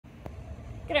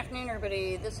Good afternoon,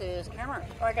 everybody. This is Cameron.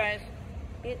 Alright, guys,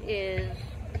 it is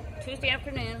Tuesday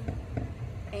afternoon,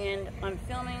 and I'm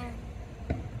filming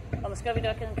a Muscovy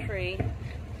duck in a tree.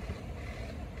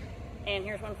 And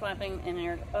here's one flapping, and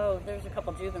there's a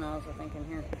couple juveniles, I think, in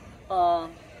here.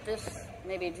 This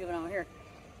may be a juvenile here.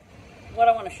 What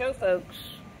I want to show folks,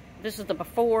 this is the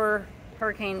before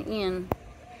Hurricane Ian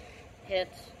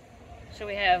hits. So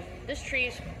we have, this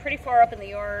tree's pretty far up in the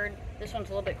yard. This one's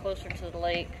a little bit closer to the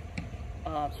lake.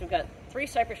 So we've got 3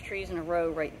 cypress trees in a row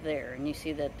right there, and you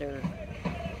see that they're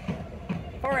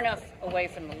far enough away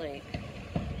from the lake.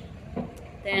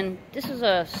 Then this is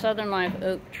a southern live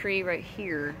oak tree right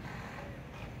here.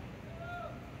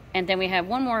 And then we have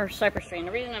one more cypress tree. And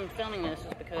the reason I'm filming this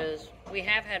is because we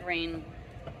have had rain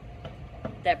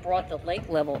that brought the lake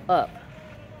level up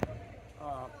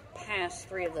past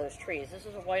 3 of those trees. This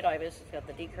is a white ibis. It's got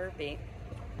the decurved beak.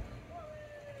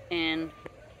 And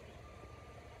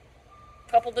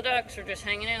a couple of the ducks are just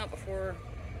hanging out before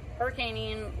Hurricane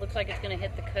Ian looks like it's going to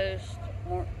hit the coast,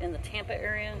 more in the Tampa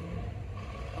area.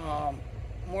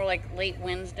 More like late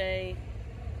Wednesday,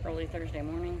 early Thursday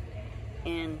morning.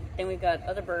 And then we've got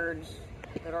other birds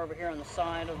that are over here on the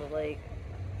side of the lake.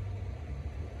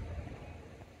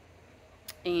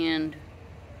 And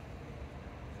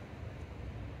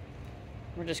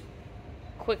we're just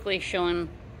quickly showing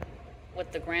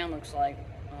what the ground looks like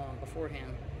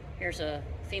beforehand. Here's a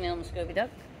female Muscovy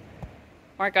duck.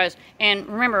 Alright, guys, and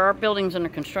remember, our building's under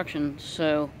construction,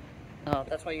 so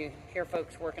that's why you hear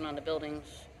folks working on the buildings.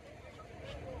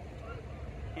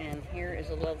 And here is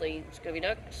a lovely Muscovy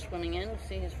duck swimming in to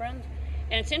see his friends.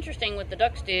 And it's interesting what the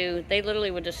ducks do. They literally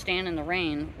would just stand in the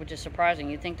rain, which is surprising.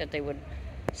 You'd think that they would,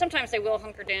 sometimes they will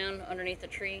hunker down underneath the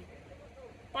tree.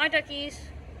 Bye, duckies.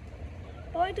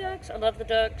 Bye, ducks. I love the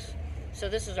ducks. So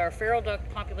this is our feral duck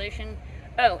population.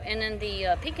 Oh, and then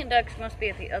the pekin ducks must be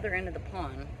at the other end of the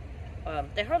pond.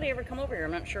 They hardly ever come over here.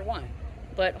 I'm not sure why.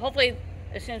 But hopefully,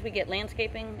 as soon as we get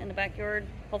landscaping in the backyard,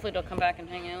 hopefully they'll come back and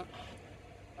hang out.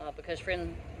 Because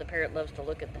Friend the parrot loves to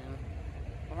look at them.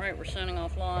 Alright, we're signing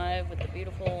off live with the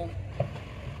beautiful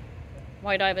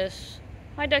white ibis.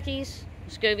 Hi, duckies,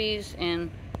 Muscovies, and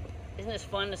isn't this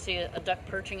fun to see a duck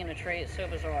perching in a tree? It's so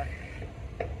bizarre.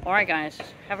 Alright, guys,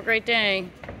 have a great day.